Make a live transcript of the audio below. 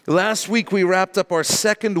Last week, we wrapped up our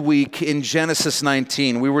second week in Genesis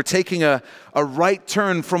 19. We were taking a right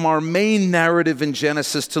turn from our main narrative in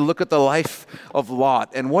Genesis to look at the life of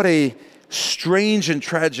Lot. And what a strange and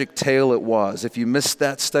tragic tale it was. If you missed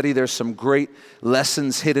that study, there's some great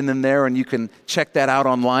lessons hidden in there, and you can check that out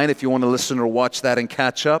online if you want to listen or watch that and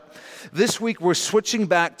catch up. This week, we're switching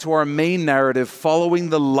back to our main narrative following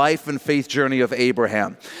the life and faith journey of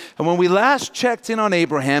Abraham. And when we last checked in on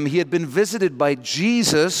Abraham, he had been visited by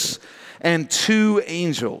Jesus and two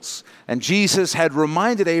angels. And Jesus had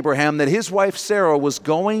reminded Abraham that his wife Sarah was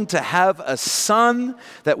going to have a son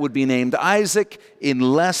that would be named Isaac in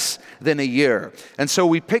less than a year. And so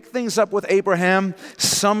we pick things up with Abraham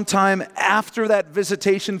sometime after that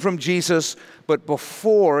visitation from Jesus, but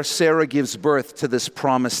before Sarah gives birth to this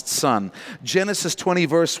promised son. Genesis 20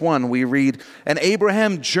 verse 1, we read, "And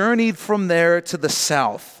Abraham journeyed from there to the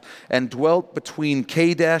south, and dwelt between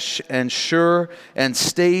Kadesh and Shur, and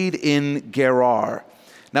stayed in Gerar."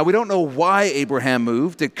 Now, we don't know why Abraham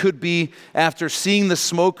moved. It could be after seeing the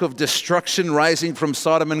smoke of destruction rising from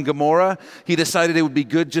Sodom and Gomorrah, he decided it would be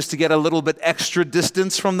good just to get a little bit extra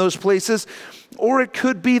distance from those places. Or it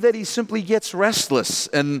could be that he simply gets restless,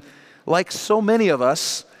 and like so many of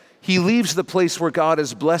us, he leaves the place where God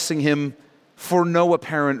is blessing him for no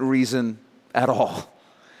apparent reason at all.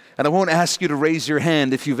 And I won't ask you to raise your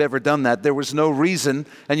hand if you've ever done that. There was no reason,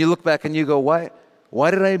 and you look back and you go,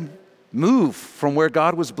 why did I move from where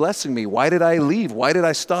God was blessing me? Why did I leave? Why did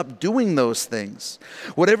I stop doing those things?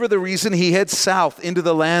 Whatever the reason, he heads south into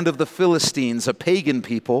the land of the Philistines, a pagan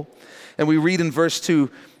people. And we read in verse 2,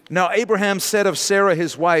 "Now Abraham said of Sarah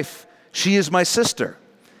his wife, 'She is my sister.'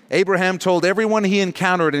 Abraham told everyone he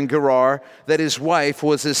encountered in Gerar that his wife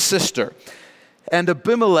was his sister. And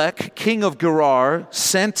Abimelech, king of Gerar,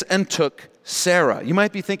 sent and took Sarah." You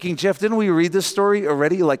might be thinking, Jeff, didn't we read this story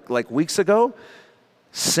already like weeks ago?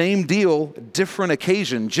 Same deal, different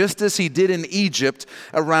occasion. Just as he did in Egypt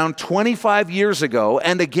around 25 years ago,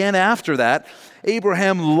 and again after that,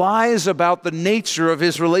 Abraham lies about the nature of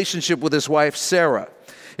his relationship with his wife Sarah.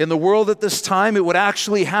 In the world at this time, it would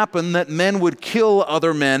actually happen that men would kill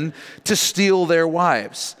other men to steal their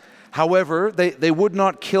wives. However, they would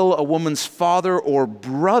not kill a woman's father or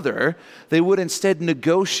brother. They would instead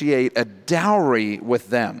negotiate a dowry with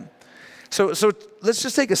them. So let's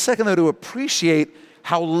just take a second though to appreciate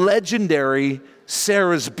how legendary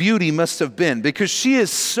Sarah's beauty must have been, because she is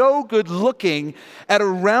so good looking at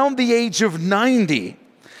around the age of 90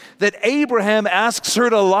 that Abraham asks her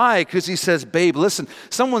to lie because he says, "Babe, listen,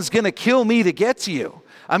 someone's going to kill me to get to you.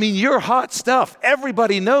 I mean, you're hot stuff.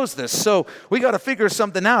 Everybody knows this. So we got to figure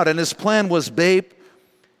something out." And his plan was, babe,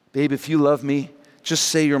 if you love me, just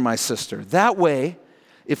say you're my sister. That way,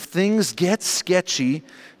 if things get sketchy,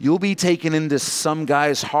 you'll be taken into some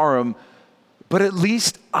guy's harem, but at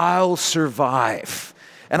least I'll survive.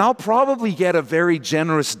 And I'll probably get a very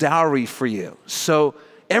generous dowry for you. So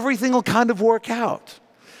everything will kind of work out.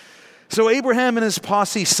 So Abraham and his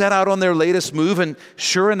posse set out on their latest move, and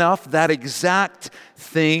sure enough, that exact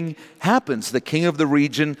thing happens. The king of the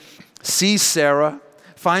region sees Sarah,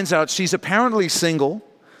 finds out she's apparently single,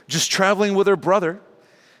 just traveling with her brother,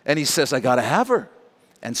 and he says, "I gotta have her."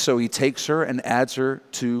 And so he takes her and adds her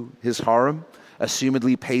to his harem,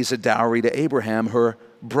 assumedly pays a dowry to Abraham, her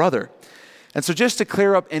brother. And so just to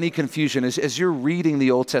clear up any confusion, as you're reading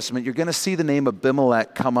the Old Testament, you're going to see the name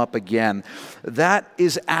Abimelech come up again. That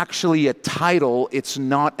is actually a title, it's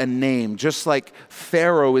not a name. Just like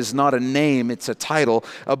Pharaoh is not a name, it's a title.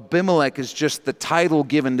 Abimelech is just the title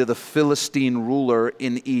given to the Philistine ruler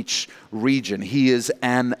in each region. He is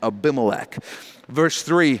an Abimelech. Verse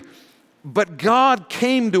 3, "But God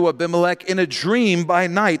came to Abimelech in a dream by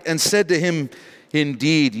night and said to him,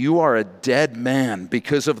 'Indeed, you are a dead man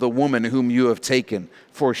because of the woman whom you have taken,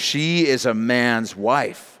 for she is a man's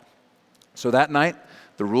wife.'" So that night,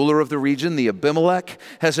 the ruler of the region, the Abimelech,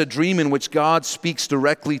 has a dream in which God speaks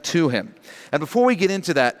directly to him. And before we get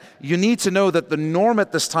into that, you need to know that the norm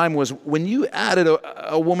at this time was when you added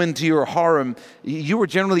a woman to your harem, you were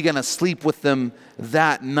generally going to sleep with them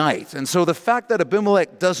that night. And so the fact that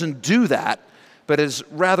Abimelech doesn't do that, but has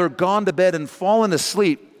rather gone to bed and fallen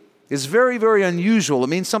asleep, is very, very unusual. It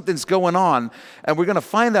means something's going on. And we're going to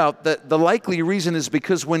find out that the likely reason is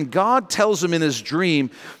because when God tells him in his dream,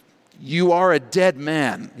 "You are a dead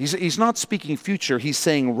man," he's not speaking future. He's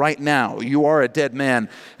saying right now, "You are a dead man."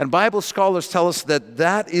 And Bible scholars tell us that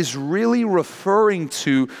that is really referring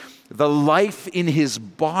to the life in his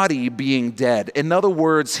body being dead. In other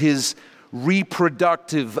words, his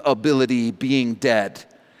reproductive ability being dead.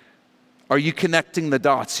 Are you connecting the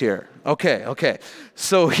dots here? Okay.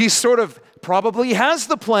 So he sort of probably has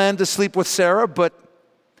the plan to sleep with Sarah, but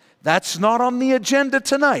That's not on the agenda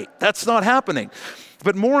tonight. That's not happening.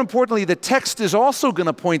 But more importantly, the text is also going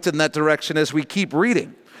to point in that direction as we keep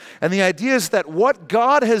reading. And the idea is that what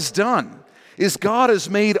God has done is God has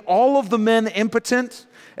made all of the men impotent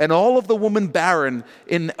and all of the women barren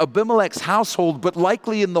in Abimelech's household, but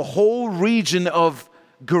likely in the whole region of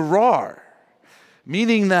Gerar.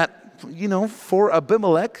 Meaning that, for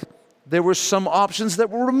Abimelech, there were some options that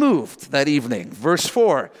were removed that evening. Verse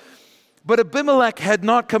 4, but Abimelech had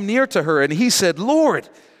not come near to her, and he said, Lord,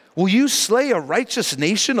 will you slay a righteous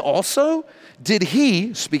nation also? Did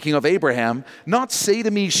he, speaking of Abraham, not say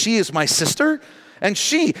to me, she is my sister? And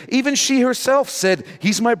she, even she herself, said,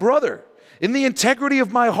 he's my brother. In the integrity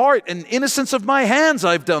of my heart and innocence of my hands,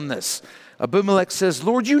 I've done this. Abimelech says,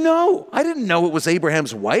 Lord, I didn't know it was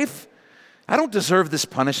Abraham's wife. I don't deserve this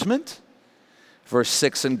punishment. Verse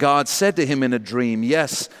 6, and God said to him in a dream,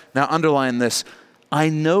 yes, now underline this, I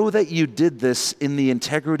know that you did this in the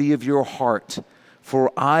integrity of your heart,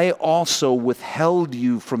 for I also withheld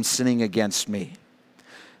you from sinning against me.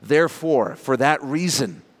 Therefore, for that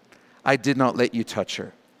reason, I did not let you touch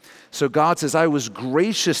her. So God says, I was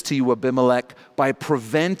gracious to you, Abimelech, by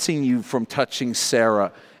preventing you from touching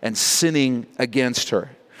Sarah and sinning against her.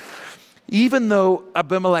 Even though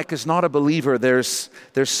Abimelech is not a believer, there's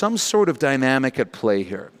some sort of dynamic at play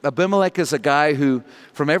here. Abimelech is a guy who,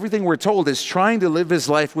 from everything we're told, is trying to live his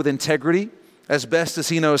life with integrity as best as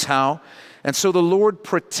he knows how. And so the Lord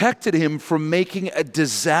protected him from making a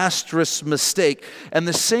disastrous mistake. And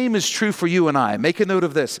the same is true for you and I. Make a note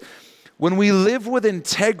of this. When we live with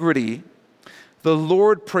integrity, the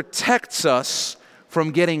Lord protects us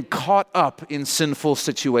from getting caught up in sinful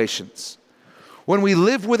situations. When we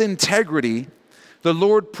live with integrity, the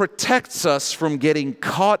Lord protects us from getting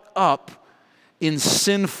caught up in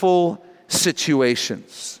sinful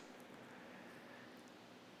situations.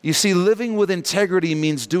 You see, living with integrity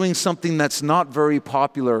means doing something that's not very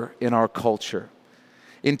popular in our culture.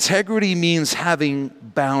 Integrity means having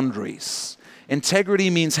boundaries. Integrity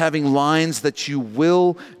means having lines that you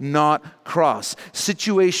will not cross,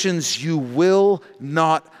 situations you will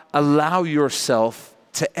not allow yourself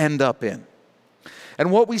to end up in. And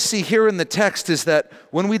what we see here in the text is that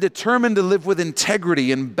when we determine to live with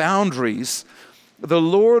integrity and boundaries, the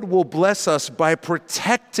Lord will bless us by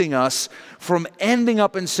protecting us from ending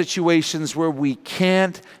up in situations where we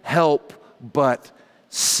can't help but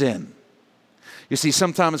sin. You see,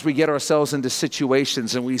 sometimes we get ourselves into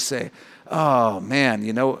situations and we say, oh man,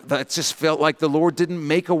 that just felt like the Lord didn't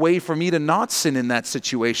make a way for me to not sin in that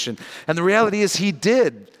situation. And the reality is He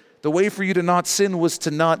did. The way for you to not sin was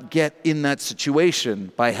to not get in that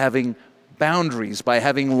situation by having boundaries, by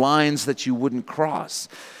having lines that you wouldn't cross.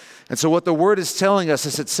 And so what the Word is telling us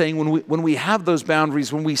is it's saying when we have those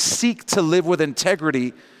boundaries, when we seek to live with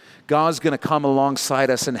integrity, God's going to come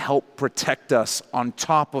alongside us and help protect us on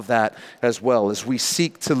top of that as well as we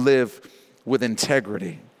seek to live with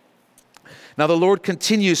integrity. Now the Lord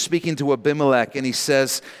continues speaking to Abimelech and He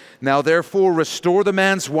says, now therefore restore the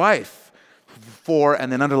man's wife.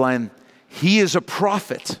 And then underline, he is a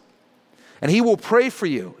prophet, and he will pray for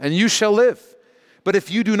you, and you shall live. But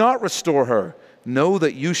if you do not restore her, know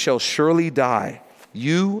that you shall surely die,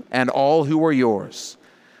 you and all who are yours.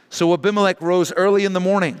 So Abimelech rose early in the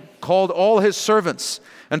morning, called all his servants,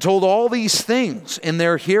 and told all these things in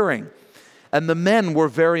their hearing. And the men were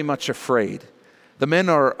very much afraid. The men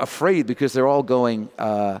are afraid because they're all going,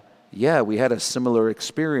 yeah, we had a similar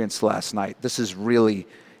experience last night. This is really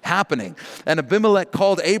happening. And Abimelech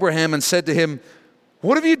called Abraham and said to him,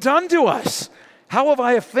 what have you done to us? How have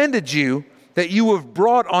I offended you that you have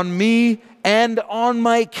brought on me and on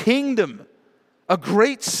my kingdom a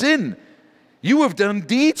great sin? You have done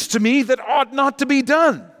deeds to me that ought not to be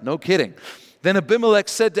done. No kidding. Then Abimelech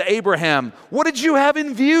said to Abraham, what did you have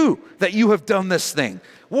in view that you have done this thing?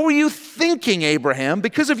 What were you thinking, Abraham?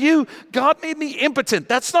 Because of you, God made me impotent.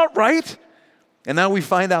 That's not right. And now we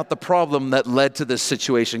find out the problem that led to this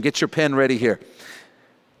situation. Get your pen ready here.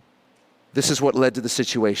 This is what led to the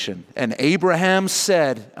situation. And Abraham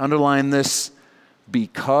said, underline this,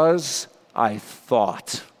 because I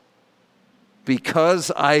thought. Because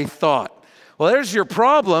I thought. Well, there's your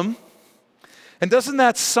problem. And doesn't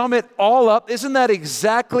that sum it all up? Isn't that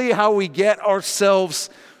exactly how we get ourselves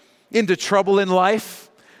into trouble in life?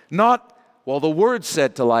 Not, well, the Word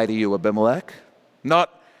said to lie to you, Abimelech.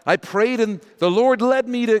 Not, I prayed and the Lord led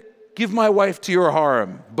me to give my wife to your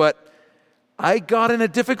harem, but I got in a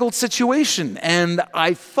difficult situation and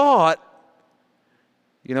I thought,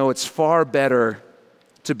 it's far better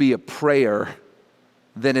to be a prayer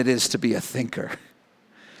than it is to be a thinker.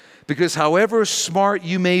 Because however smart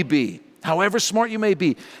you may be, however smart you may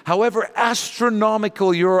be, however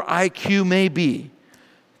astronomical your IQ may be,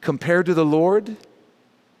 compared to the Lord,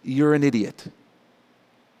 you're an idiot.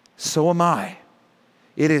 So am I.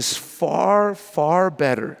 It is far, far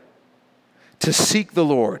better to seek the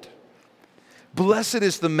Lord. Blessed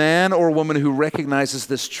is the man or woman who recognizes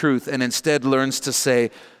this truth and instead learns to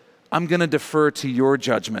say, I'm going to defer to your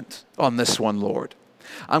judgment on this one, Lord.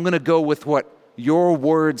 I'm going to go with what your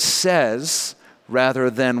word says rather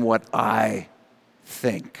than what I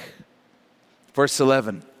think. Verse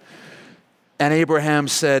 11, and Abraham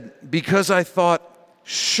said, because I thought,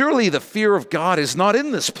 surely the fear of God is not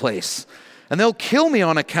in this place, and they'll kill me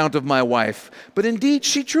on account of my wife. But indeed,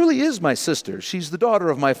 she truly is my sister. She's the daughter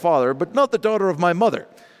of my father, but not the daughter of my mother.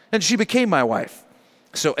 And she became my wife.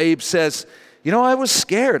 So Abe says, I was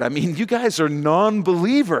scared. You guys are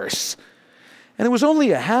non-believers. And it was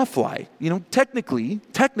only a half lie.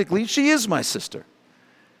 Technically, she is my sister.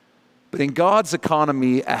 But in God's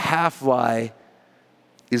economy, a half lie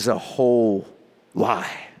is a whole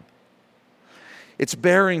lie. It's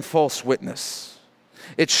bearing false witness.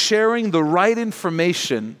 It's sharing the right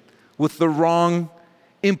information with the wrong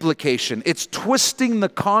implication. It's twisting the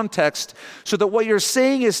context so that what you're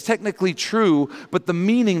saying is technically true, but the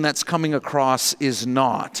meaning that's coming across is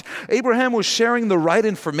not. Abraham was sharing the right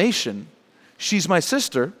information. She's my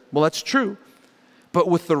sister. Well, that's true. But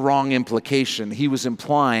with the wrong implication. He was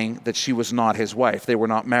implying that she was not his wife. They were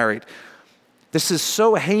not married. This is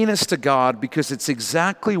so heinous to God because it's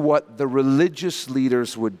exactly what the religious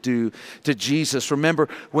leaders would do to Jesus. Remember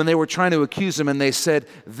when they were trying to accuse him and they said,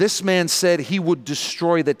 this man said he would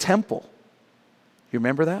destroy the temple. You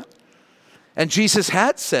remember that? And Jesus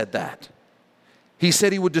had said that. He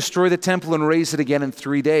said he would destroy the temple and raise it again in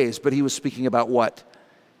 3 days. But he was speaking about what?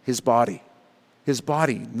 His body. His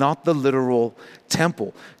body, not the literal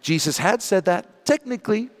temple. Jesus had said that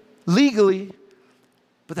technically, legally,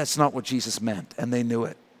 but that's not what Jesus meant, and they knew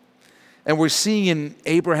it. And we're seeing in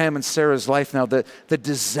Abraham and Sarah's life now the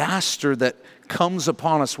disaster that comes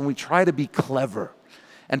upon us when we try to be clever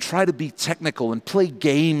and try to be technical and play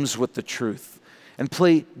games with the truth and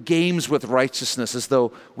play games with righteousness as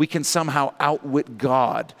though we can somehow outwit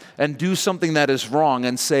God and do something that is wrong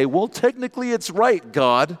and say, well, technically it's right,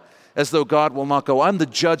 God, as though God will not go, I'm the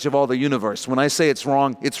judge of all the universe. When I say it's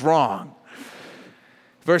wrong, it's wrong.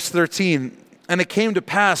 Verse 13, and it came to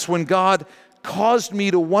pass when God caused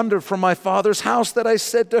me to wander from my father's house that I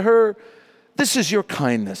said to her, this is your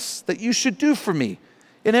kindness that you should do for me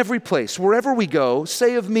in every place. Wherever we go,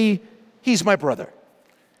 say of me, he's my brother.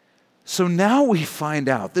 So now we find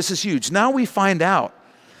out, this is huge, now we find out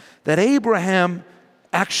that Abraham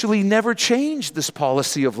actually never changed this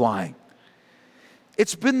policy of lying.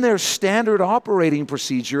 It's been their standard operating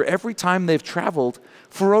procedure every time they've traveled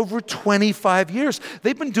for over 25 years.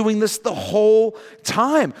 They've been doing this the whole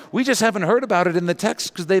time. We just haven't heard about it in the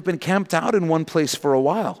text because they've been camped out in one place for a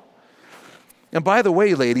while. And by the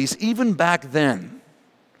way, ladies, even back then,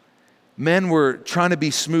 men were trying to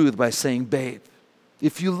be smooth by saying, babe,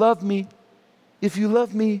 if you love me,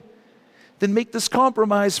 then make this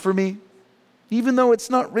compromise for me. Even though it's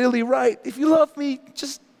not really right. If you love me,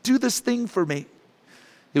 just do this thing for me.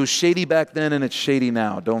 It was shady back then and it's shady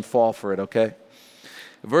now. Don't fall for it, okay?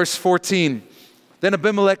 Verse 14, then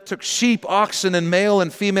Abimelech took sheep, oxen, and male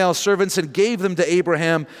and female servants and gave them to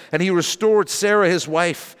Abraham, and he restored Sarah his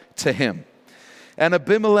wife to him. And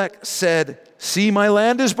Abimelech said, see, my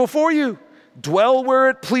land is before you. Dwell where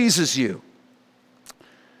it pleases you.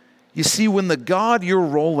 You see, when the God you're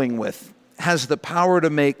rolling with has the power to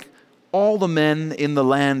make all the men in the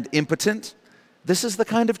land impotent, this is the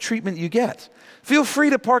kind of treatment you get. Feel free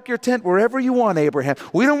to park your tent wherever you want, Abraham.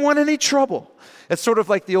 We don't want any trouble. It's sort of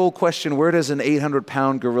like the old question, where does an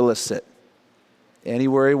 800-pound gorilla sit?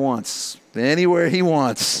 Anywhere he wants. Anywhere he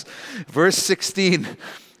wants. Verse 16,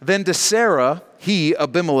 then to Sarah, he,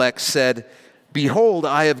 Abimelech, said, behold,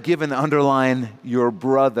 I have given, underline, your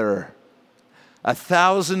brother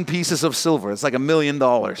 1,000 pieces of silver. It's like $1 million.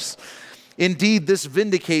 Indeed, this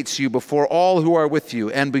vindicates you before all who are with you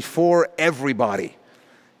and before everybody.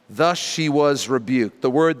 Thus she was rebuked. The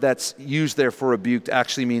word that's used there for rebuked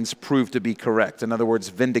actually means proved to be correct. In other words,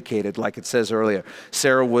 vindicated, like it says earlier.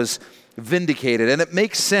 Sarah was vindicated. And it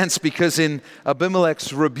makes sense because in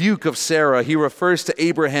Abimelech's rebuke of Sarah, he refers to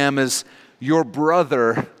Abraham as your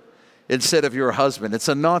brother instead of your husband. It's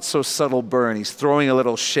a not so subtle burn. He's throwing a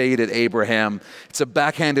little shade at Abraham. It's a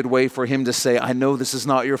backhanded way for him to say, I know this is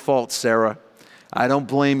not your fault, Sarah. I don't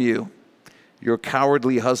blame you. Your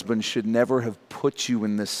cowardly husband should never have put you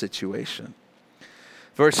in this situation.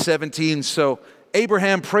 Verse 17, so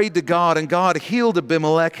Abraham prayed to God, and God healed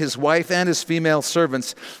Abimelech, his wife, and his female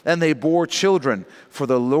servants, and they bore children. For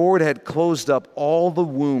the Lord had closed up all the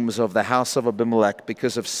wombs of the house of Abimelech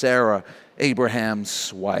because of Sarah,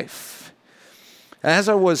 Abraham's wife. As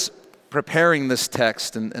I was preparing this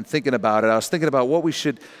text and thinking about it, I was thinking about what we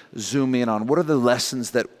should zoom in on. What are the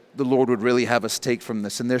lessons that the Lord would really have us take from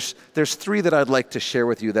this? And there's three that I'd like to share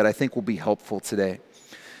with you that I think will be helpful today.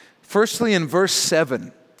 Firstly, in verse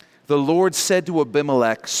 7, the Lord said to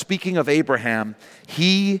Abimelech, speaking of Abraham,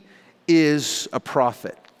 he is a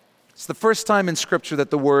prophet. It's the first time in Scripture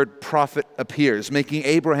that the word prophet appears, making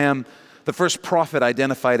Abraham the first prophet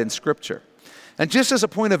identified in Scripture. And just as a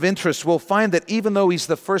point of interest, we'll find that even though he's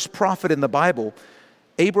the first prophet in the Bible,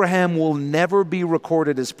 Abraham will never be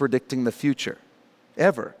recorded as predicting the future,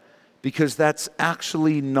 ever, because that's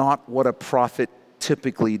actually not what a prophet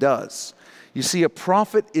typically does. You see, a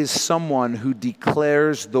prophet is someone who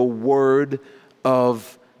declares the word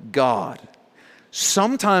of God.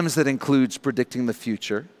 Sometimes that includes predicting the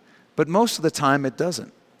future, but most of the time it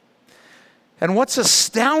doesn't. And what's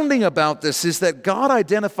astounding about this is that God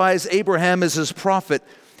identifies Abraham as his prophet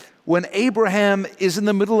when Abraham is in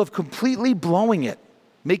the middle of completely blowing it,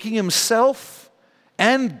 making himself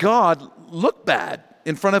and God look bad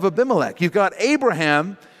in front of Abimelech. You've got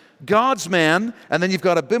Abraham, God's man, and then you've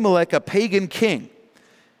got Abimelech, a pagan king.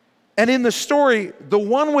 And in the story, the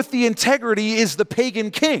one with the integrity is the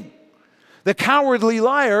pagan king. The cowardly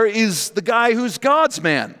liar is the guy who's God's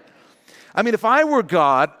man. I mean, if I were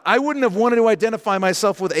God, I wouldn't have wanted to identify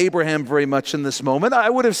myself with Abraham very much in this moment. I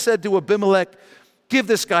would have said to Abimelech, give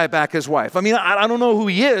this guy back his wife. I mean, I don't know who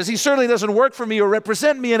he is. He certainly doesn't work for me or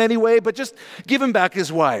represent me in any way, but just give him back his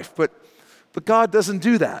wife. But God doesn't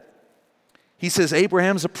do that. He says,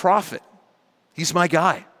 Abraham's a prophet. He's my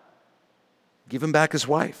guy. Give him back his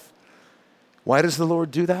wife. Why does the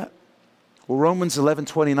Lord do that? Well, Romans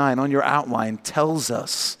 11:29 on your outline tells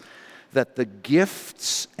us that the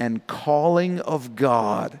gifts and calling of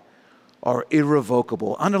God are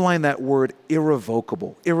irrevocable. Underline that word,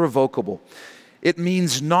 irrevocable. Irrevocable. It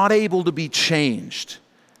means not able to be changed,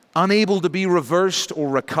 unable to be reversed or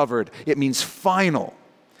recovered. It means final.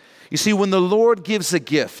 You see, when the Lord gives a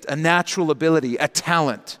gift, a natural ability, a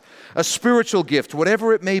talent, a spiritual gift,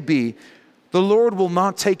 whatever it may be, the Lord will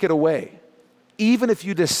not take it away, even if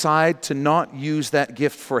you decide to not use that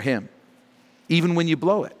gift for Him, even when you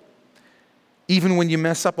blow it, even when you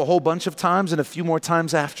mess up a whole bunch of times and a few more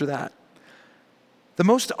times after that. The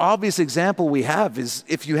most obvious example we have is,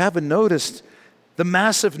 if you haven't noticed, the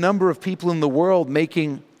massive number of people in the world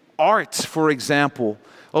making art, for example,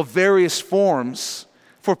 of various forms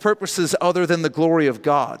for purposes other than the glory of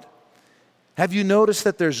God. Have you noticed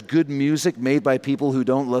that there's good music made by people who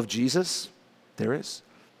don't love Jesus? There is.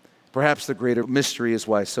 Perhaps the greater mystery is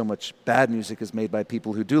why so much bad music is made by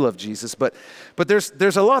people who do love Jesus. But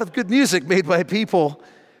there's a lot of good music made by people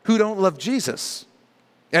who don't love Jesus.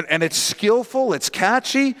 And it's skillful, it's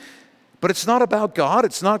catchy, but it's not about God.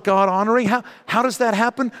 It's not God honoring. How does that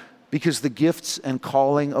happen? Because the gifts and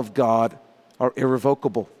calling of God are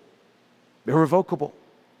irrevocable. Irrevocable.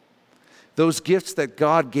 Those gifts that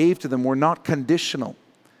God gave to them were not conditional.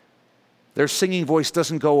 Their singing voice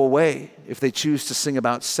doesn't go away if they choose to sing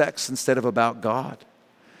about sex instead of about God.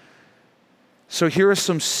 So here are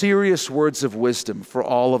some serious words of wisdom for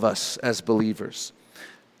all of us as believers.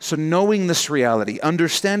 So knowing this reality,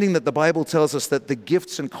 understanding that the Bible tells us that the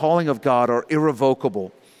gifts and calling of God are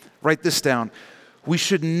irrevocable. Write this down. We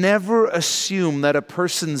should never assume that a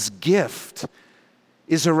person's gift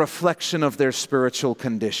is a reflection of their spiritual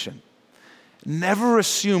condition. Never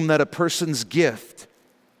assume that a person's gift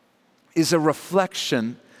is a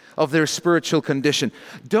reflection of their spiritual condition.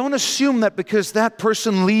 Don't assume that because that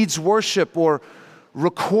person leads worship or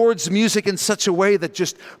records music in such a way that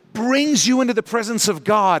just brings you into the presence of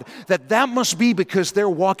God, that must be because they're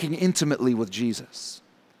walking intimately with Jesus.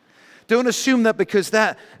 Don't assume that because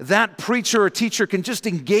that preacher or teacher can just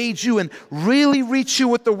engage you and really reach you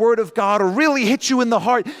with the Word of God or really hit you in the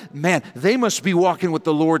heart, man, they must be walking with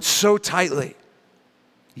the Lord so tightly.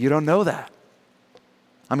 You don't know that.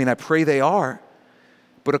 I mean, I pray they are.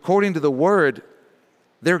 But according to the Word,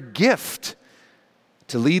 their gift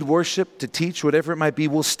to lead worship, to teach, whatever it might be,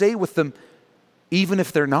 will stay with them even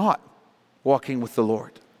if they're not walking with the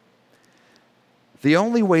Lord. The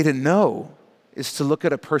only way to know is to look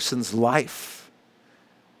at a person's life,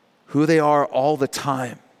 who they are all the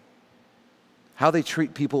time, how they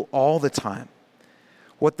treat people all the time,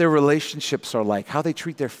 what their relationships are like, how they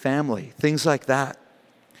treat their family, things like that.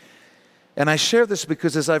 And I share this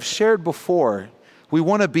because, as I've shared before, We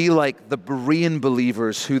want to be like the Berean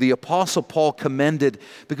believers who the Apostle Paul commended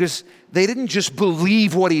because they didn't just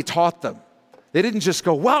believe what he taught them. They didn't just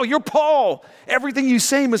go, wow, you're Paul. Everything you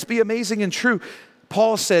say must be amazing and true.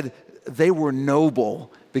 Paul said they were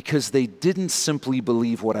noble because they didn't simply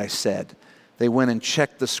believe what I said. They went and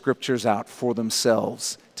checked the scriptures out for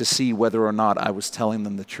themselves to see whether or not I was telling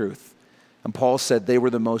them the truth. And Paul said they were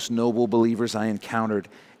the most noble believers I encountered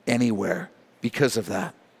anywhere because of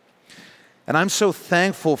that. And I'm so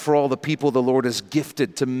thankful for all the people the Lord has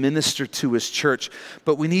gifted to minister to His church.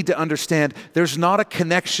 But we need to understand there's not a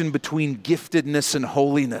connection between giftedness and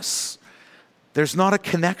holiness. There's not a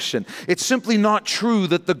connection. It's simply not true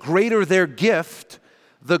that the greater their gift,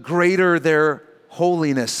 the greater their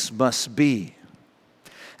holiness must be.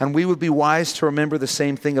 And we would be wise to remember the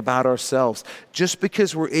same thing about ourselves. Just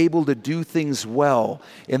because we're able to do things well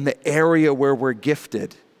in the area where we're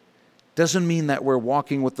gifted doesn't mean that we're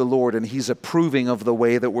walking with the Lord and He's approving of the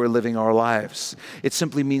way that we're living our lives. It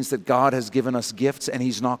simply means that God has given us gifts and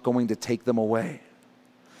He's not going to take them away.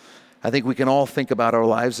 I think we can all think about our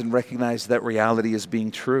lives and recognize that reality as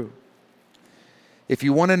being true. If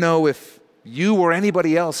you want to know if you or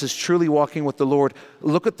anybody else is truly walking with the Lord,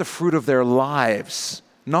 look at the fruit of their lives,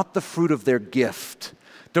 not the fruit of their gift.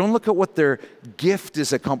 Don't look at what their gift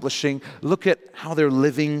is accomplishing. Look at how they're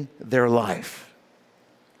living their life.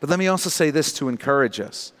 But let me also say this to encourage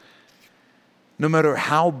us. No matter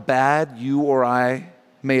how bad you or I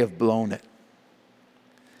may have blown it,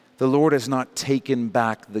 the Lord has not taken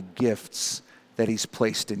back the gifts that He's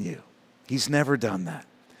placed in you. He's never done that.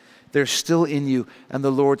 They're still in you, and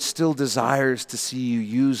the Lord still desires to see you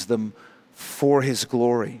use them for His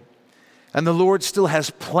glory. And the Lord still has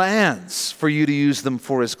plans for you to use them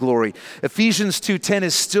for His glory. Ephesians 2:10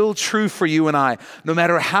 is still true for you and I. No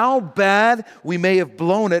matter how bad we may have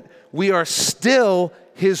blown it, we are still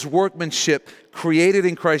His workmanship, created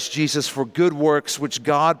in Christ Jesus for good works, which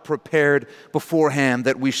God prepared beforehand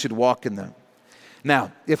that we should walk in them.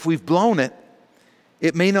 Now, if we've blown it,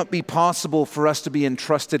 it may not be possible for us to be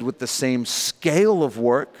entrusted with the same scale of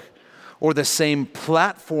work or the same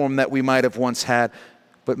platform that we might have once had.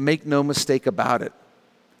 But make no mistake about it.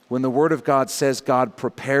 When the Word of God says God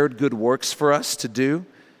prepared good works for us to do,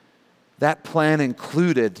 that plan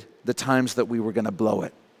included the times that we were going to blow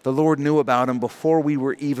it. The Lord knew about them before we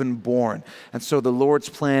were even born. And so the Lord's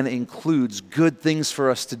plan includes good things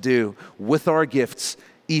for us to do with our gifts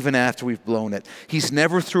even after we've blown it. He's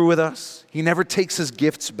never through with us. He never takes His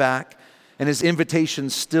gifts back. And His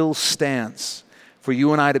invitation still stands for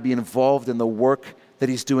you and I to be involved in the work that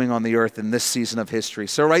He's doing on the earth in this season of history.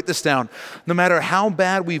 So write this down. No matter how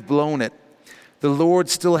bad we've blown it, the Lord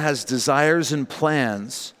still has desires and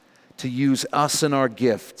plans to use us and our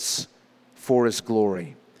gifts for His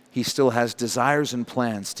glory. He still has desires and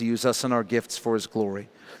plans to use us and our gifts for His glory.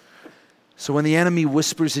 So when the enemy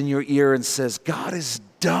whispers in your ear and says, God is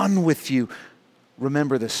done with you,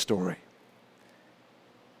 remember this story.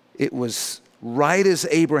 It was right as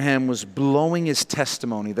Abraham was blowing his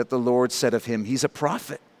testimony that the Lord said of him, he's a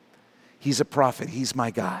prophet. He's a prophet. He's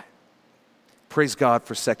my guy. Praise God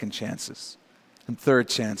for second chances and third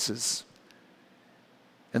chances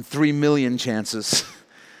and 3 million chances.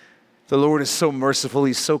 The Lord is so merciful.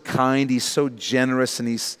 He's so kind. He's so generous, and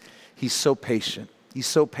He's so patient. He's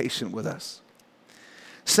so patient with us.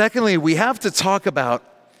 Secondly, we have to talk about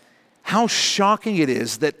how shocking it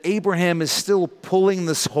is that Abraham is still pulling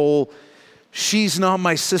this whole "she's not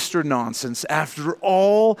my sister" nonsense after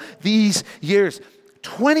all these years.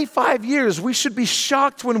 25 years. We should be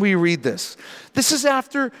shocked when we read this. This is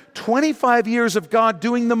after 25 years of God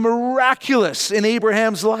doing the miraculous in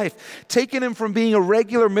Abraham's life, taking him from being a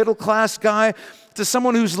regular middle-class guy to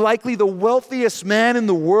someone who's likely the wealthiest man in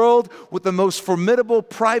the world with the most formidable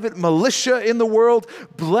private militia in the world,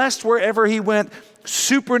 blessed wherever he went,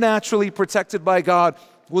 supernaturally protected by God,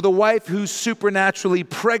 with a wife who's supernaturally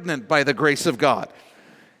pregnant by the grace of God.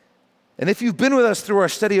 And if you've been with us through our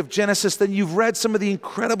study of Genesis, then you've read some of the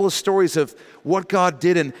incredible stories of what God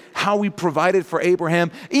did and how He provided for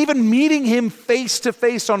Abraham, even meeting him face to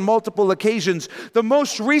face on multiple occasions, the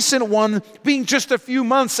most recent one being just a few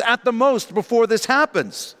months at the most before this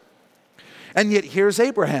happens. And yet here's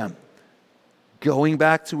Abraham going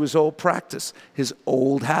back to his old practice, his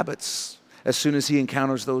old habits, as soon as he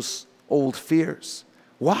encounters those old fears.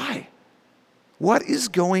 Why? What is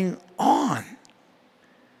going on?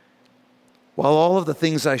 While all of the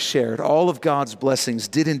things I shared, all of God's blessings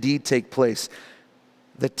did indeed take place,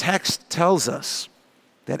 the text tells us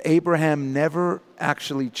that Abraham never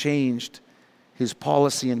actually changed his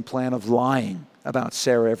policy and plan of lying about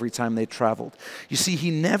Sarah every time they traveled. You see,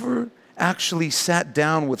 he never actually sat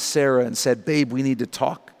down with Sarah and said, babe, we need to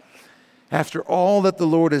talk. After all that the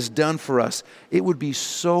Lord has done for us, it would be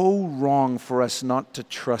so wrong for us not to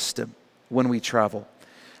trust him when we travel.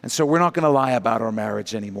 And so we're not going to lie about our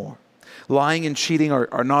marriage anymore. Lying and cheating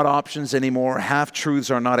are not options anymore. Half-truths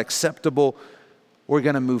are not acceptable. We're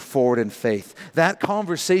going to move forward in faith. That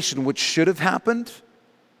conversation, which should have happened,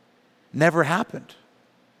 never happened.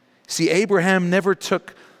 See, Abraham never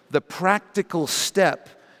took the practical step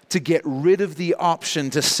to get rid of the option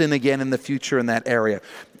to sin again in the future in that area.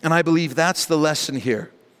 And I believe that's the lesson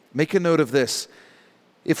here. Make a note of this.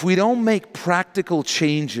 If we don't make practical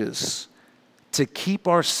changes to keep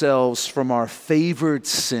ourselves from our favored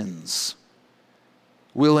sins,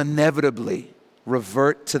 we'll inevitably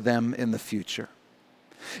revert to them in the future.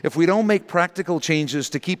 If we don't make practical changes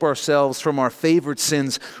to keep ourselves from our favored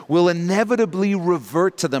sins, we'll inevitably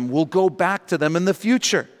revert to them. We'll go back to them in the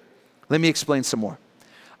future. Let me explain some more.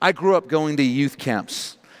 I grew up going to youth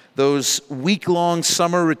camps, those week-long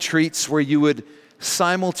summer retreats where you would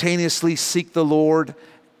simultaneously seek the Lord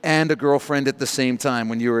and a girlfriend at the same time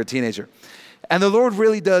when you were a teenager. And the Lord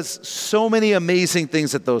really does so many amazing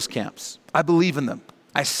things at those camps. I believe in them.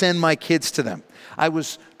 I send my kids to them. I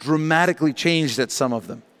was dramatically changed at some of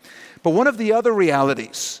them. But one of the other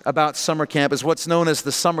realities about summer camp is what's known as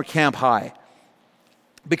the summer camp high.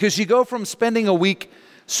 Because you go from spending a week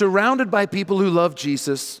surrounded by people who love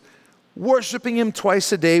Jesus, worshiping him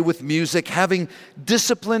twice a day with music, having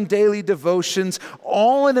disciplined daily devotions,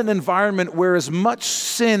 all in an environment where as much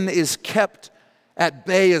sin is kept at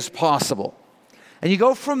bay as possible. And you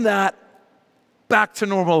go from that back to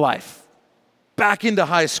normal life, back into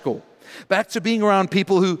high school, back to being around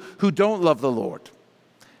people who don't love the Lord,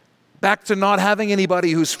 back to not having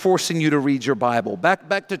anybody who's forcing you to read your Bible,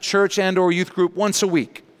 back to church and or youth group once a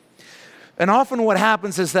week. And often what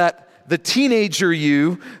happens is that the teenager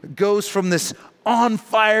you goes from this on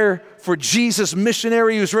fire for Jesus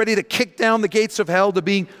missionary who's ready to kick down the gates of hell to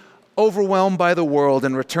being overwhelmed by the world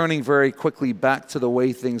and returning very quickly back to the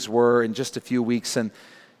way things were in just a few weeks and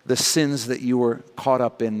the sins that you were caught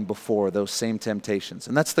up in before, those same temptations.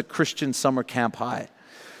 And that's the Christian summer camp high.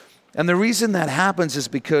 And the reason that happens is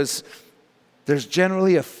because there's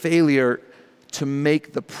generally a failure to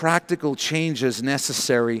make the practical changes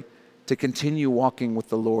necessary to continue walking with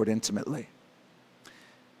the Lord intimately.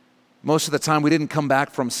 Most of the time, we didn't come back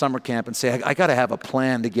from summer camp and say, I got to have a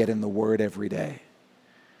plan to get in the Word every day.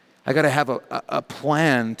 I got to have a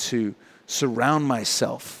plan to surround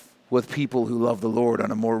myself with people who love the Lord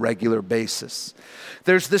on a more regular basis.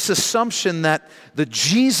 There's this assumption that the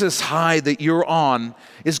Jesus high that you're on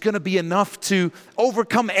is going to be enough to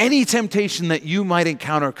overcome any temptation that you might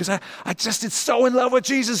encounter because I just am so in love with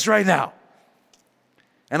Jesus right now.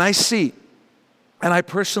 And I see, and I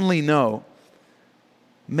personally know,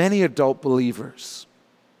 many adult believers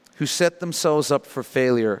who set themselves up for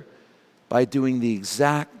failure by doing the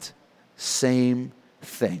exact same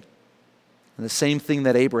thing. And the same thing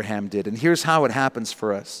that Abraham did. And here's how it happens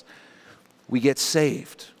for us. We get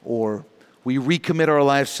saved, or we recommit our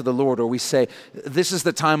lives to the Lord, or we say, this is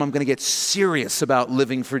the time I'm going to get serious about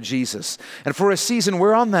living for Jesus. And for a season,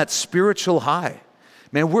 we're on that spiritual high.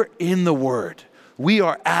 Man, we're in the Word. We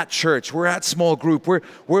are at church. We're at small group.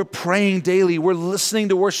 We're praying daily. We're listening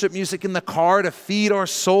to worship music in the car to feed our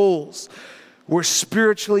souls. We're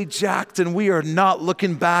spiritually jacked and we are not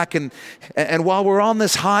looking back. And while we're on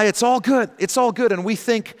this high, it's all good. It's all good. And we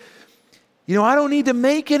think, I don't need to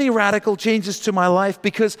make any radical changes to my life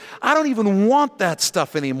because I don't even want that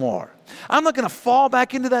stuff anymore. I'm not going to fall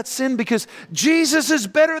back into that sin because Jesus is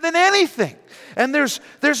better than anything. And there's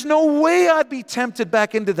no way I'd be tempted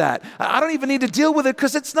back into that. I don't even need to deal with it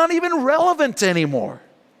because it's not even relevant anymore.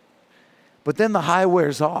 But then the high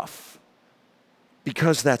wears off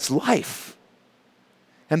because that's life.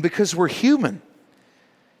 And because we're human.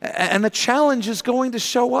 And a challenge is going to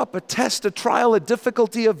show up, a test, a trial, a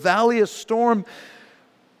difficulty, a valley, a storm,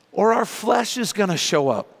 or our flesh is going to show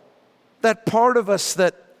up. That part of us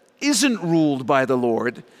that isn't ruled by the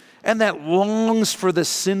Lord and that longs for the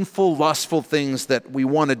sinful, lustful things that we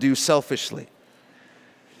want to do selfishly.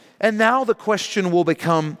 And now the question will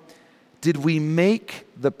become, did we make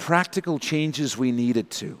the practical changes we needed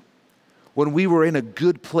to when we were in a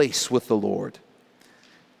good place with the Lord?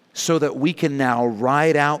 So that we can now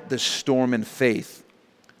ride out this storm in faith?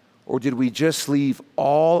 Or did we just leave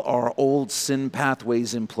all our old sin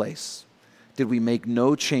pathways in place? Did we make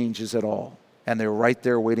no changes at all? And they're right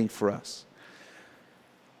there waiting for us.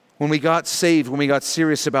 When we got saved, when we got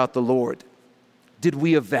serious about the Lord, did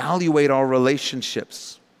we evaluate our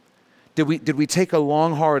relationships? Did we take a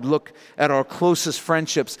long, hard look at our closest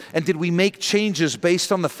friendships? And did we make changes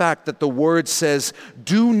based on the fact that the Word says,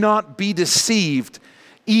 do not be deceived.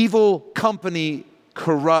 Evil company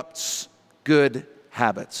corrupts good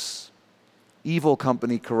habits. Evil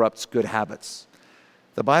company corrupts good habits.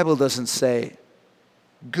 The Bible doesn't say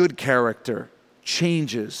good character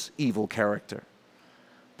changes evil character.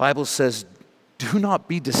 The Bible says, do not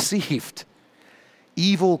be deceived.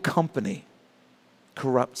 Evil company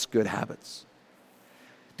corrupts good habits.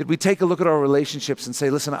 Did we take a look at our relationships and say,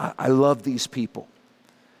 listen, I love these people,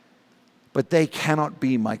 but they cannot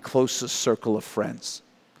be my closest circle of friends.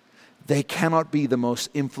 They cannot be the most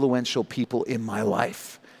influential people in my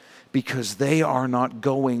life because they are not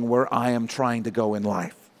going where I am trying to go in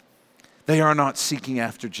life. They are not seeking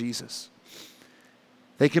after Jesus.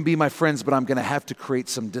 They can be my friends, but I'm going to have to create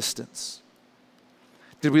some distance.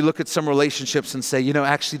 Did we look at some relationships and say,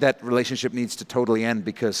 actually that relationship needs to totally end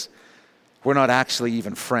because we're not actually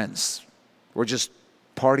even friends. We're just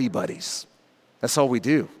party buddies. That's all we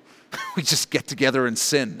do. We just get together and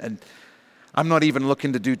sin. And I'm not even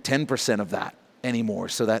looking to do 10% of that anymore,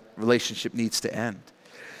 so that relationship needs to end.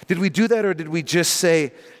 Did we do that, or did we just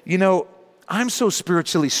say, I'm so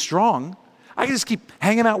spiritually strong, I can just keep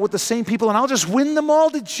hanging out with the same people and I'll just win them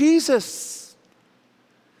all to Jesus?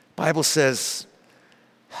 Bible says,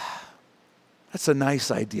 that's a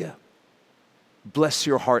nice idea. Bless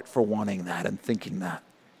your heart for wanting that and thinking that.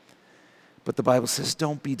 But the Bible says,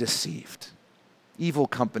 don't be deceived. Evil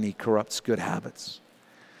company corrupts good habits.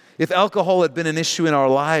 If alcohol had been an issue in our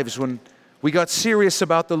lives when we got serious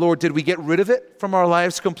about the Lord, did we get rid of it from our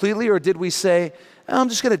lives completely, or did we say, I'm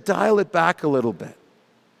just going to dial it back a little bit?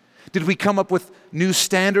 Did we come up with new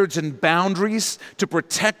standards and boundaries to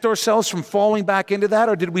protect ourselves from falling back into that,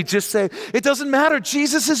 or did we just say, it doesn't matter,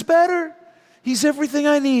 Jesus is better. He's everything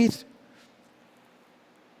I need.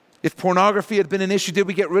 If pornography had been an issue, did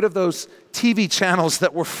we get rid of those TV channels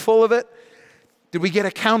that were full of it? Did we get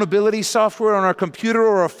accountability software on our computer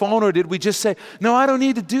or our phone, or did we just say, no, I don't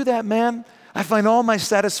need to do that, man. I find all my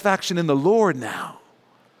satisfaction in the Lord now.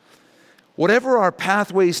 Whatever our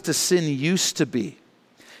pathways to sin used to be,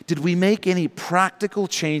 did we make any practical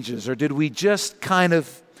changes, or did we just kind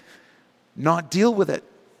of not deal with it,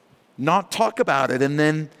 not talk about it, and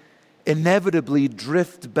then inevitably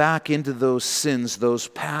drift back into those sins, those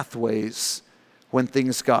pathways when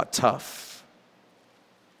things got tough?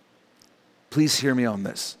 Please hear me on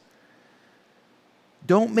this.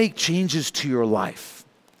 Don't make changes to your life.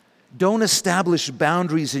 Don't establish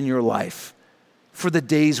boundaries in your life for the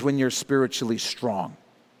days when you're spiritually strong.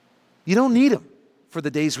 You don't need them for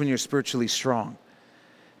the days when you're spiritually strong.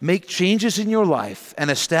 Make changes in your life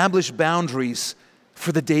and establish boundaries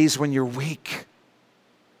for the days when you're weak.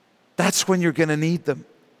 That's when you're going to need them.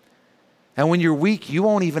 And when you're weak, you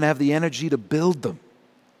won't even have the energy to build them.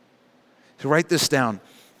 So write this down.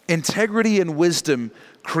 Integrity and wisdom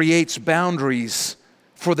creates boundaries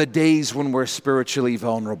for the days when we're spiritually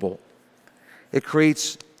vulnerable. It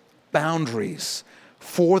creates boundaries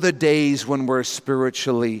for the days when we're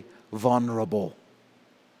spiritually vulnerable.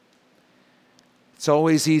 It's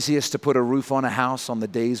always easiest to put a roof on a house on the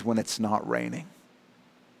days when it's not raining.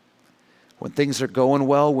 When things are going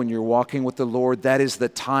well, when you're walking with the Lord, that is the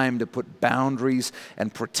time to put boundaries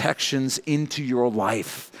and protections into your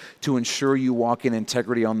life to ensure you walk in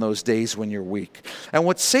integrity on those days when you're weak. And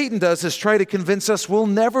what Satan does is try to convince us we'll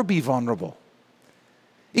never be vulnerable.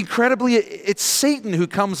 Incredibly, it's Satan who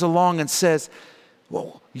comes along and says,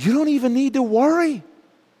 well, you don't even need to worry.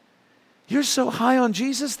 You're so high on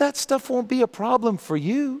Jesus, that stuff won't be a problem for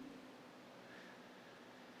you.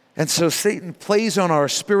 And so Satan plays on our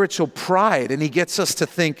spiritual pride, and he gets us to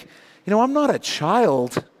think, I'm not a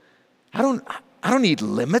child. I don't need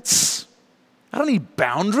limits. I don't need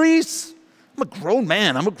boundaries. I'm a grown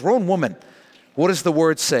man. I'm a grown woman. What does the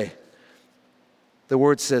word say? The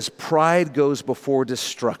word says, pride goes before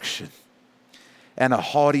destruction, and a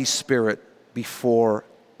haughty spirit before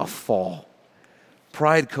a fall.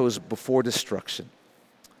 Pride goes before destruction.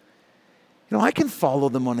 I can follow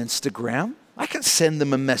them on Instagram. I can send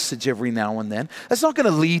them a message every now and then. That's not going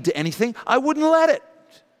to lead to anything. I wouldn't let it.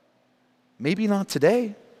 Maybe not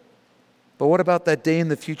today. But what about that day in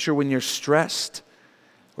the future when you're stressed,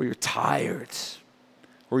 or you're tired,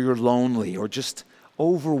 or you're lonely, or just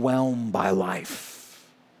overwhelmed by life?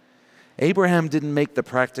 Abraham didn't make the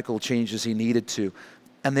practical changes he needed to.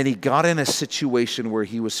 And then he got in a situation where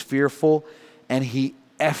he was fearful, and he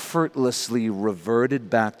effortlessly reverted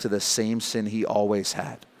back to the same sin he always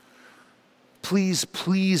had.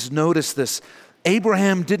 Please notice this.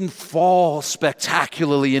 Abraham didn't fall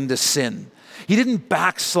spectacularly into sin. He didn't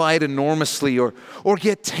backslide enormously or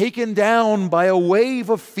get taken down by a wave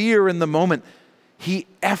of fear in the moment. He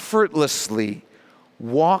effortlessly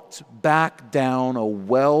walked back down a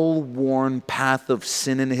well-worn path of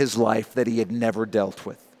sin in his life that he had never dealt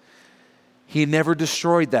with. He never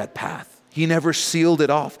destroyed that path. He never sealed it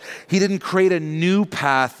off. He didn't create a new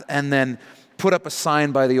path and then put up a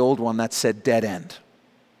sign by the old one that said dead end.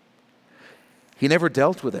 He never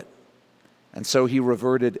dealt with it. And so he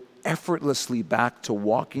reverted effortlessly back to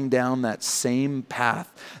walking down that same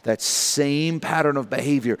path, that same pattern of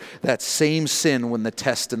behavior, that same sin when the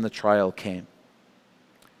test and the trial came.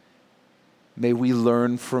 May we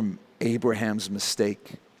learn from Abraham's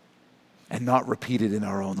mistake and not repeat it in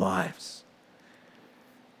our own lives.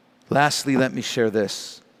 Lastly, let me share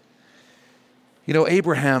this. You know,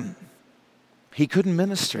 Abraham, he couldn't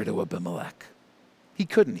minister to Abimelech. He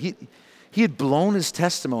couldn't. He had blown his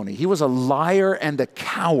testimony. He was a liar and a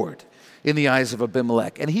coward in the eyes of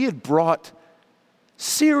Abimelech. And he had brought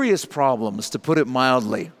serious problems, to put it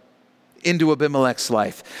mildly, into Abimelech's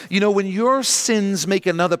life. You know, when your sins make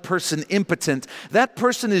another person impotent, that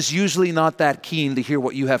person is usually not that keen to hear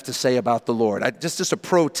what you have to say about the Lord. Just a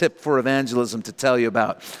pro tip for evangelism to tell you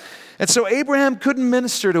about. And so Abraham couldn't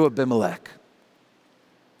minister to Abimelech.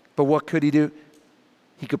 But what could he do?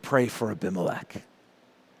 He could pray for Abimelech.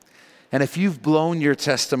 And if you've blown your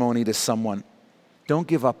testimony to someone, don't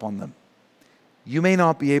give up on them. You may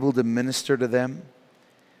not be able to minister to them,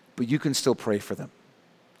 but you can still pray for them.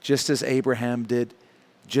 Just as Abraham did,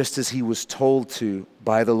 just as he was told to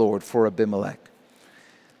by the Lord for Abimelech.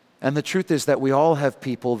 And the truth is that we all have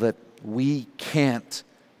people that we can't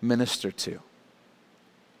minister to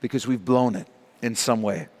because we've blown it in some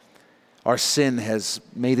way. Our sin has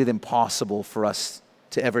made it impossible for us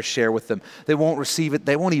to ever share with them. They won't receive it.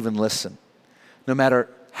 They won't even listen. No matter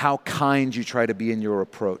how kind you try to be in your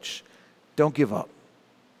approach, don't give up.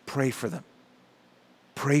 Pray for them.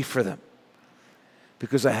 Pray for them.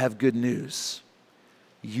 Because I have good news.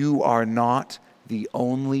 You are not the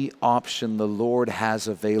only option the Lord has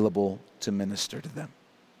available to minister to them.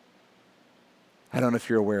 I don't know if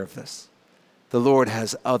you're aware of this. The Lord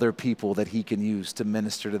has other people that He can use to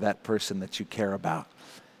minister to that person that you care about.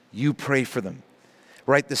 You pray for them.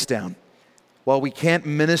 Write this down. While we can't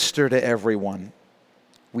minister to everyone,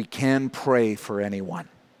 we can pray for anyone.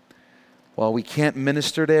 While we can't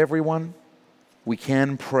minister to everyone, we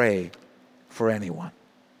can pray for anyone.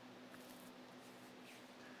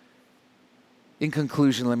 In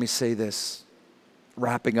conclusion, let me say this,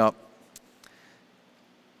 wrapping up.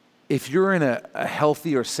 If you're in a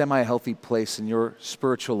healthy or semi-healthy place in your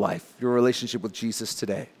spiritual life, your relationship with Jesus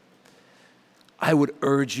today, I would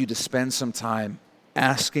urge you to spend some time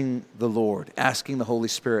asking the Lord, asking the Holy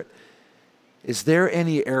Spirit, is there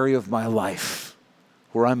any area of my life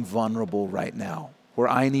where I'm vulnerable right now, where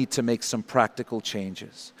I need to make some practical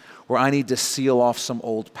changes, where I need to seal off some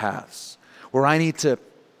old paths, where I need to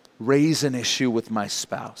raise an issue with my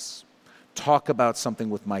spouse, talk about something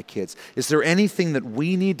with my kids? Is there anything that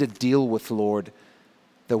we need to deal with, Lord,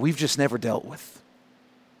 that we've just never dealt with?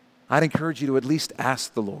 I'd encourage you to at least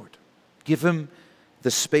ask the Lord. Give Him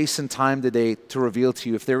the space and time today to reveal to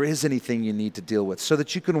you if there is anything you need to deal with, so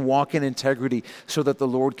that you can walk in integrity, so that the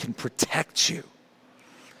Lord can protect you.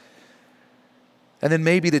 And then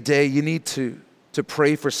maybe today you need to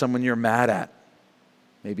pray for someone you're mad at.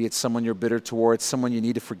 Maybe it's someone you're bitter towards, someone you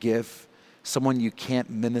need to forgive, someone you can't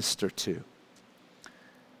minister to.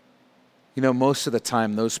 You know, most of the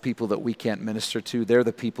time, those people that we can't minister to, they're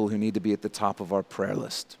the people who need to be at the top of our prayer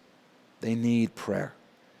list. They need prayer.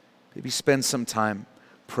 Maybe spend some time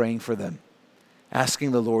praying for them,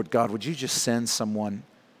 asking the Lord, God, would you just send someone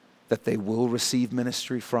that they will receive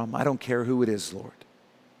ministry from? I don't care who it is, Lord.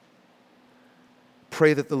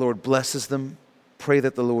 Pray that the Lord blesses them. Pray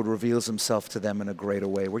that the Lord reveals Himself to them in a greater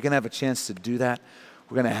way. We're going to have a chance to do that.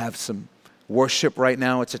 We're going to have some worship right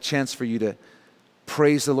now. It's a chance for you to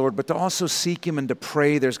praise the Lord, but to also seek Him and to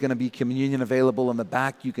pray. There's going to be communion available in the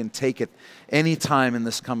back. You can take it any time in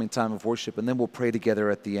this coming time of worship, and then we'll pray together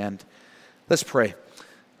at the end. Let's pray.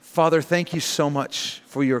 Father, thank you so much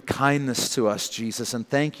for your kindness to us, Jesus, and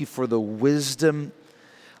thank you for the wisdom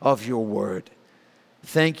of your word.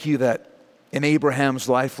 Thank you that in Abraham's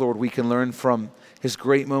life, Lord, we can learn from his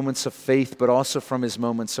great moments of faith, but also from his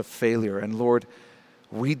moments of failure. And Lord,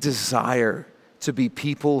 we desire to be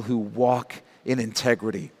people who walk in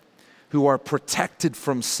integrity, who are protected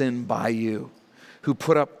from sin by you, who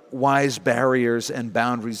put up wise barriers and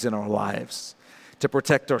boundaries in our lives to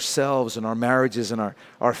protect ourselves and our marriages and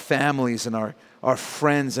our families and our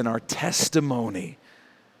friends and our testimony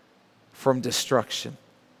from destruction.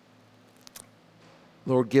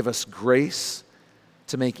 Lord, give us grace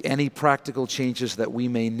to make any practical changes that we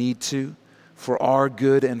may need to for our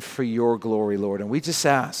good and for your glory, Lord. And we just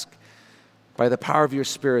ask, by the power of your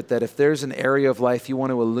Spirit, that if there's an area of life you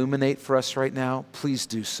want to illuminate for us right now, please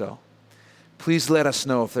do so. Please let us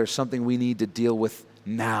know if there's something we need to deal with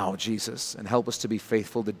now, Jesus, and help us to be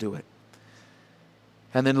faithful to do it.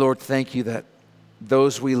 And then, Lord, thank you that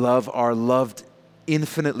those we love are loved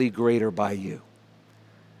infinitely greater by you.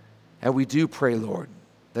 And we do pray, Lord,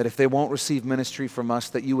 that if they won't receive ministry from us,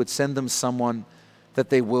 that you would send them someone that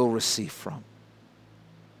they will receive from.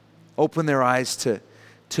 Open their eyes to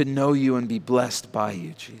know you and be blessed by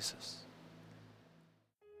you, Jesus.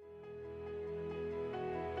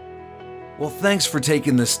 Well, thanks for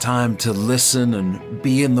taking this time to listen and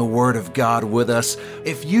be in the Word of God with us.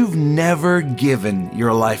 If you've never given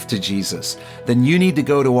your life to Jesus, then you need to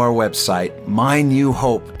go to our website,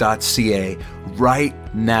 mynewhope.ca,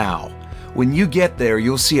 right now. When you get there,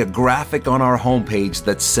 you'll see a graphic on our homepage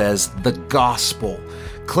that says The Gospel.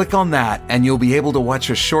 Click on that and you'll be able to watch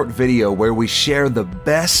a short video where we share the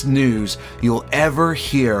best news you'll ever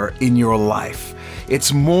hear in your life.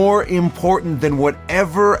 It's more important than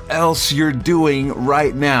whatever else you're doing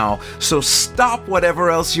right now. So stop whatever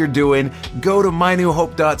else you're doing, go to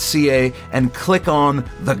mynewhope.ca and click on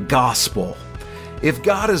The Gospel. If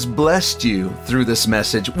God has blessed you through this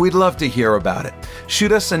message, we'd love to hear about it.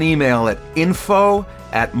 Shoot us an email at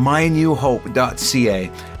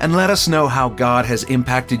info@mynewhope.ca and let us know how God has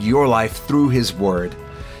impacted your life through His Word.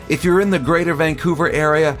 If you're in the greater Vancouver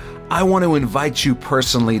area, I want to invite you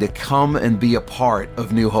personally to come and be a part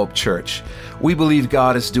of New Hope Church. We believe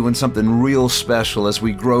God is doing something real special as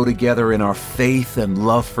we grow together in our faith and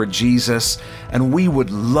love for Jesus, and we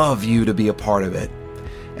would love you to be a part of it.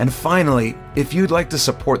 And finally, if you'd like to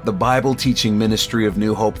support the Bible teaching ministry of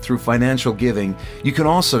New Hope through financial giving, you can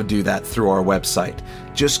also do that through our website.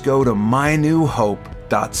 Just go to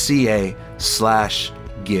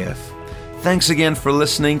mynewhope.ca/give. Thanks again for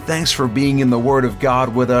listening. Thanks for being in the Word of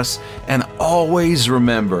God with us. And always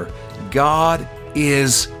remember, God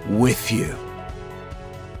is with you.